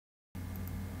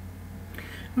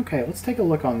Okay, let's take a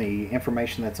look on the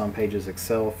information that's on pages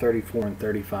Excel 34 and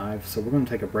 35. So we're going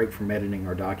to take a break from editing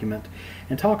our document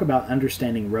and talk about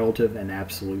understanding relative and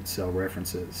absolute cell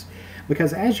references.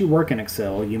 Because as you work in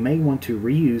Excel, you may want to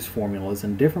reuse formulas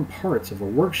in different parts of a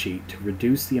worksheet to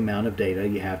reduce the amount of data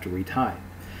you have to retype.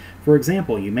 For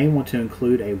example, you may want to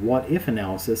include a what-if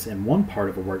analysis in one part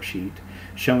of a worksheet,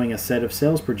 showing a set of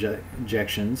sales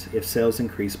projections if sales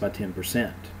increase by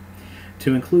 10%.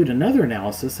 To include another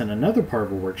analysis in another part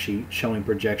of a worksheet showing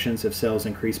projections if sales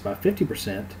increase by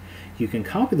 50%, you can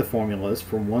copy the formulas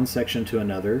from one section to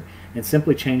another and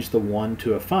simply change the 1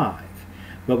 to a 5.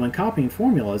 But when copying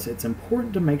formulas, it's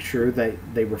important to make sure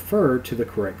that they refer to the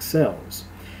correct cells.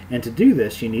 And to do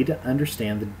this, you need to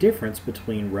understand the difference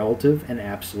between relative and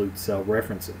absolute cell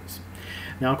references.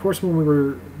 Now, of course, when we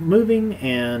were moving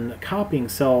and copying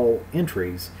cell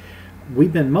entries,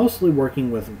 we've been mostly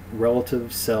working with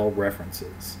relative cell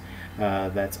references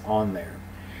that's on there.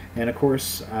 And of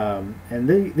course,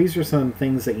 these are some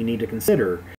things that you need to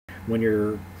consider when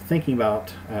you're thinking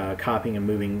about copying and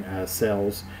moving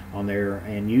cells on there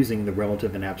and using the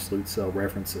relative and absolute cell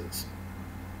references.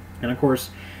 And of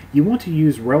course, you want to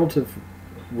use relative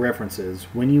references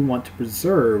when you want to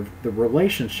preserve the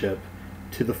relationship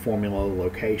to the formula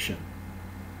location.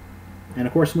 And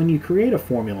of course, when you create a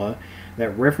formula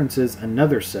that references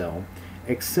another cell,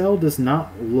 Excel does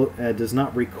not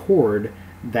record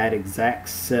that exact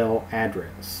cell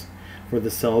address for the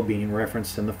cell being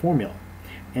referenced in the formula.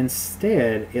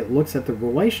 Instead, it looks at the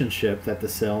relationship that the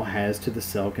cell has to the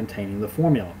cell containing the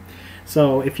formula.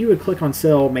 So if you would click on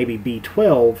cell maybe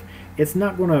B12, it's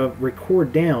not going to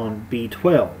record down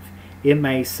B12. It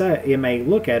may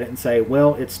look at it and say,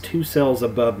 well, it's 2 cells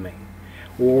above me,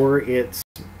 or it's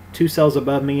 2 cells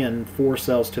above me and 4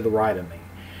 cells to the right of me.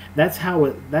 That's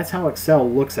how Excel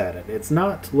looks at it. It's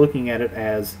not looking at it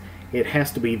as it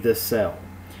has to be this cell.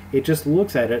 It just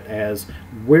looks at it as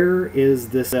where is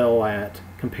this cell at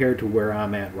compared to where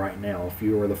I'm at right now if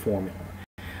you were the formula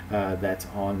that's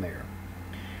on there.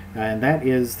 And that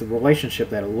is the relationship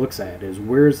that it looks at, is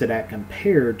where is it at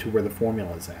compared to where the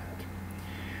formula is at.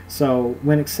 So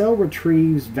when Excel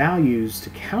retrieves values to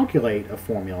calculate a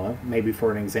formula, maybe for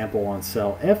an example on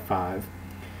cell F5,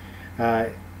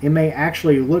 it may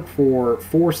actually look for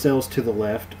 4 cells to the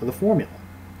left of the formula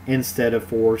instead of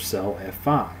for cell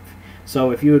F5.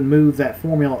 So if you would move that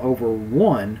formula over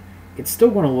 1, it's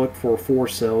still going to look for 4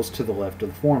 cells to the left of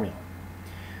the formula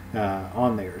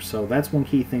on there. So that's one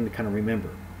key thing to kind of remember.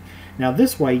 Now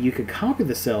this way you could copy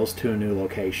the cells to a new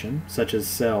location, such as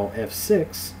cell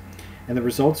F6, and the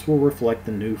results will reflect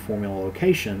the new formula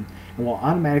location and will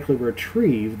automatically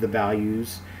retrieve the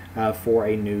values for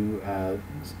a new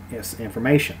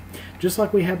information. Just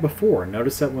like we had before.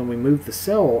 Notice that when we moved the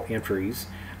cell entries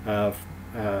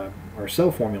or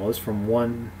cell formulas from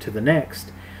one to the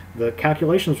next, the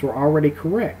calculations were already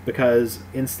correct, because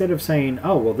instead of saying,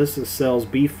 oh, well, this is cells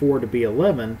B4 to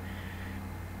B11,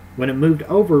 when it moved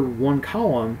over one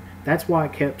column, that's why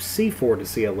it kept C4 to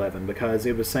C11, because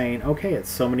it was saying, okay, it's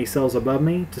so many cells above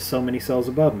me to so many cells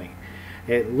above me.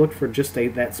 It looked for just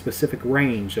that specific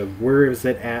range of where is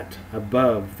it at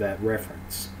above that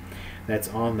reference that's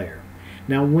on there.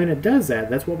 Now when it does that,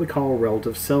 that's what we call a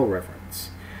relative cell reference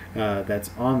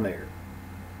that's on there.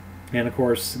 And of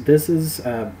course this is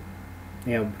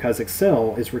because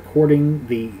Excel is recording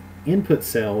the input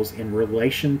cells in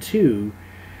relation to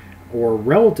or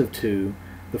relative to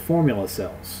the formula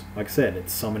cells. Like I said,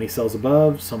 it's so many cells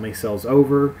above, so many cells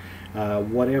over,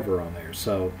 whatever on there.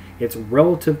 So it's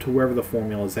relative to wherever the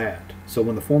formula is at. So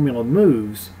when the formula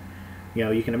moves,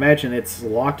 you can imagine it's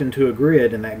locked into a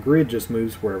grid, and that grid just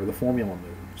moves wherever the formula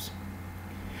moves.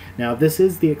 Now this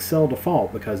is the Excel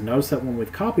default, because notice that when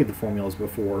we've copied the formulas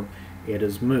before, it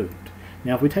has moved.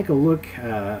 Now if we take a look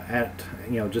at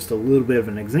just a little bit of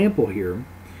an example here,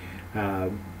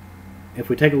 if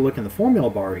we take a look in the formula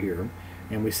bar here,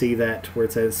 and we see that where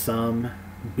it says sum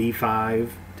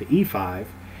B5 to E5,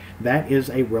 that is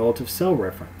a relative cell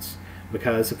reference.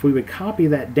 Because if we would copy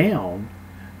that down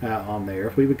on there,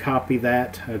 if we would copy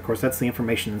that, of course that's the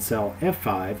information in cell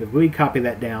F5, if we copy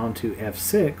that down to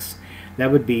F6,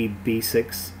 that would be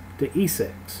B6 to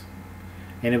E6.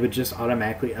 And it would just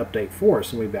automatically update for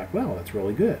us, and we'd be like, well, that's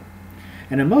really good.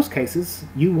 And in most cases,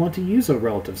 you want to use a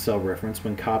relative cell reference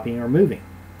when copying or moving.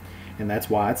 And that's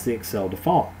why it's the Excel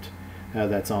default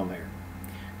that's on there.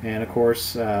 And of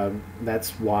course, that's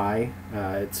why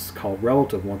it's called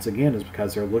relative, once again, is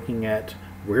because they're looking at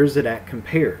where's it at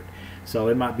compared. So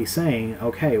it might be saying,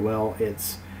 okay, well,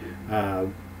 it's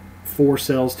 4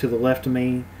 cells to the left of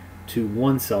me to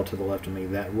 1 cell to the left of me,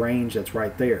 that range that's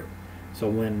right there. So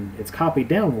when it's copied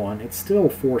down one, it's still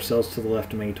 4 cells to the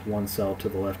left of me to 1 cell to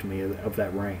the left of me of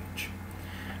that range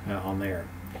on there.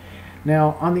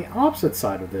 Now, on the opposite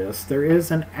side of this, there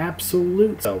is an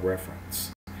absolute cell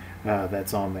reference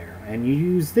that's on there. And you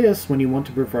use this when you want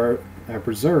to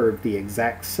preserve the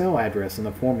exact cell address in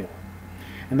the formula.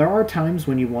 And there are times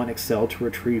when you want Excel to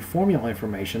retrieve formula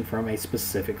information from a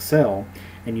specific cell,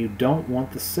 and you don't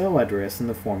want the cell address in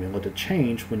the formula to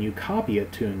change when you copy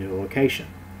it to a new location.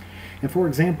 And for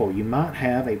example, you might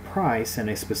have a price in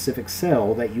a specific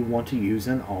cell that you want to use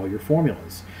in all your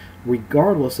formulas,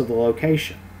 regardless of the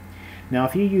location. Now,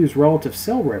 if you use relative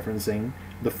cell referencing,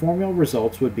 the formula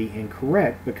results would be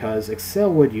incorrect because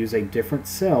Excel would use a different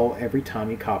cell every time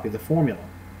you copy the formula.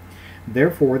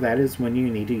 Therefore, that is when you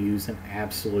need to use an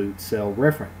absolute cell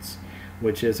reference,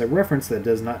 which is a reference that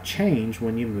does not change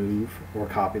when you move or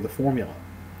copy the formula.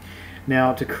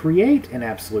 Now, to create an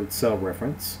absolute cell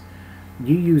reference,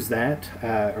 you use that,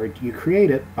 or you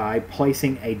create it by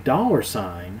placing a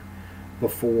 $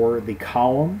 before the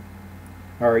column,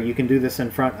 or you can do this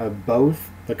in front of both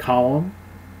the column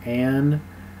and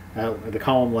the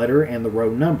column letter and the row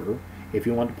number if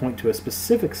you want to point to a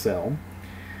specific cell.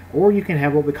 Or you can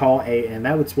have what we call and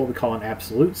that's what we call an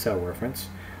absolute cell reference.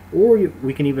 Or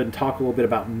we can even talk a little bit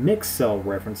about mixed cell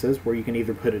references, where you can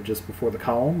either put it just before the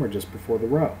column or just before the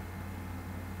row.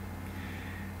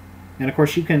 And of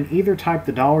course, you can either type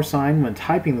the $ when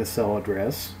typing the cell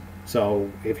address.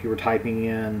 So if you were typing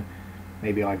in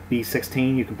maybe like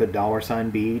B16, you can put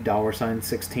 $B,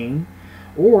 $16.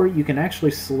 Or you can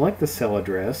actually select the cell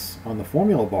address on the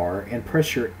formula bar and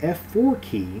press your F4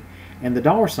 key, and the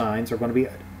 $ are going to be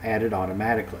added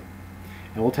automatically.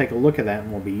 And we'll take a look at that,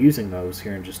 and we'll be using those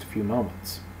here in just a few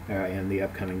moments in the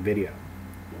upcoming video.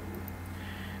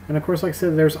 And of course, like I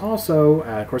said, there's also,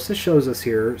 of course, this shows us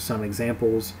here some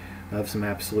examples of some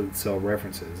absolute cell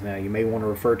references. Now, you may want to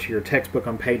refer to your textbook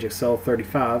on page Excel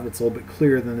 35. It's a little bit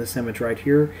clearer than this image right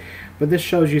here, but this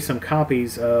shows you some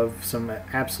copies of some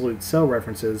absolute cell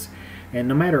references, and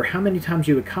no matter how many times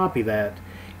you would copy that,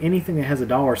 anything that has a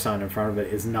 $ in front of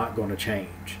it is not going to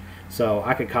change. So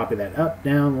I could copy that up,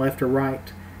 down, left, or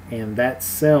right, and that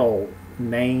cell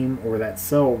name or that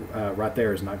cell right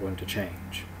there is not going to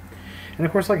change. And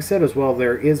of course, like I said as well,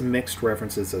 there is mixed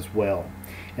references as well.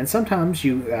 And sometimes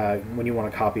you, when you want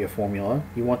to copy a formula,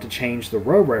 you want to change the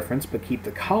row reference but keep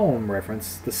the column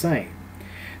reference the same.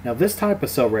 Now, this type of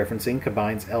cell referencing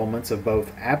combines elements of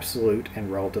both absolute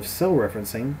and relative cell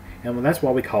referencing, and that's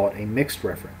why we call it a mixed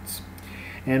reference.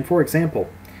 And for example,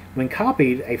 when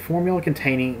copied, a formula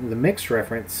containing the mixed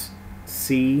reference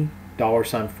C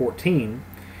 $14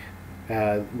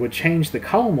 would change the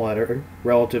column letter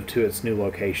relative to its new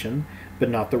location, but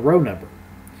not the row number.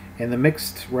 In the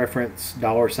mixed reference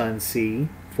 $C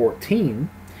 14,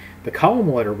 the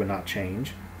column letter would not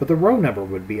change, but the row number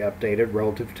would be updated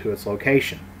relative to its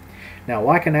location. Now,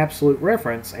 like an absolute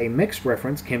reference, a mixed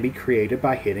reference can be created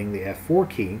by hitting the F4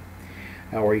 key,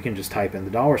 or you can just type in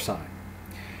the $.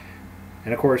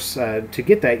 And of course, to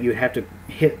get that, you'd have to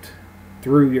hit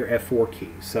through your F4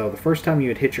 key. So the first time you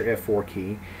would hit your F4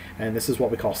 key, and this is what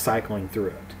we call cycling through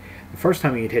it. The first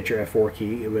time you'd hit your F4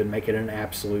 key, it would make it an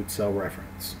absolute cell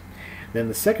reference. Then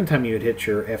the second time you would hit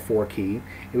your F4 key,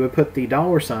 it would put the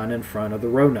 $ in front of the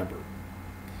row number,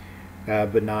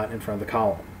 but not in front of the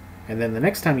column. And then the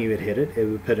next time you would hit it, it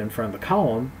would put in front of the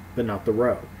column, but not the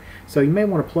row. So you may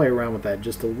want to play around with that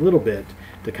just a little bit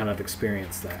to kind of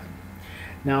experience that.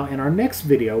 Now, in our next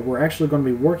video, we're actually going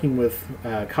to be working with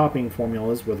copying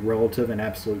formulas with relative and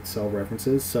absolute cell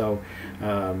references. So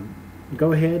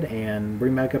go ahead and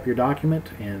bring back up your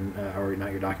document, and or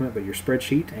not your document, but your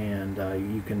spreadsheet, and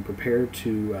you can prepare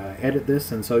to edit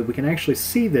this, and so we can actually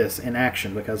see this in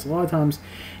action, because a lot of times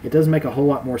it does make a whole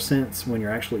lot more sense when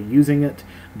you're actually using it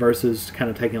versus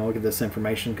kind of taking a look at this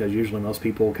information, because usually most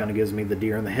people kind of gives me the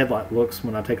deer in the headlight looks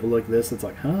when I take a look at this. It's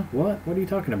like, huh, what are you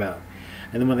talking about?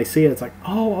 And then when they see it, it's like,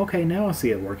 oh, okay, now I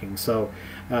see it working. So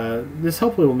this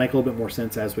hopefully will make a little bit more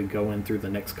sense as we go in through the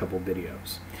next couple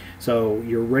videos. So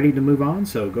you're ready to move on,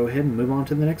 so go ahead and move on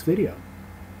to the next video.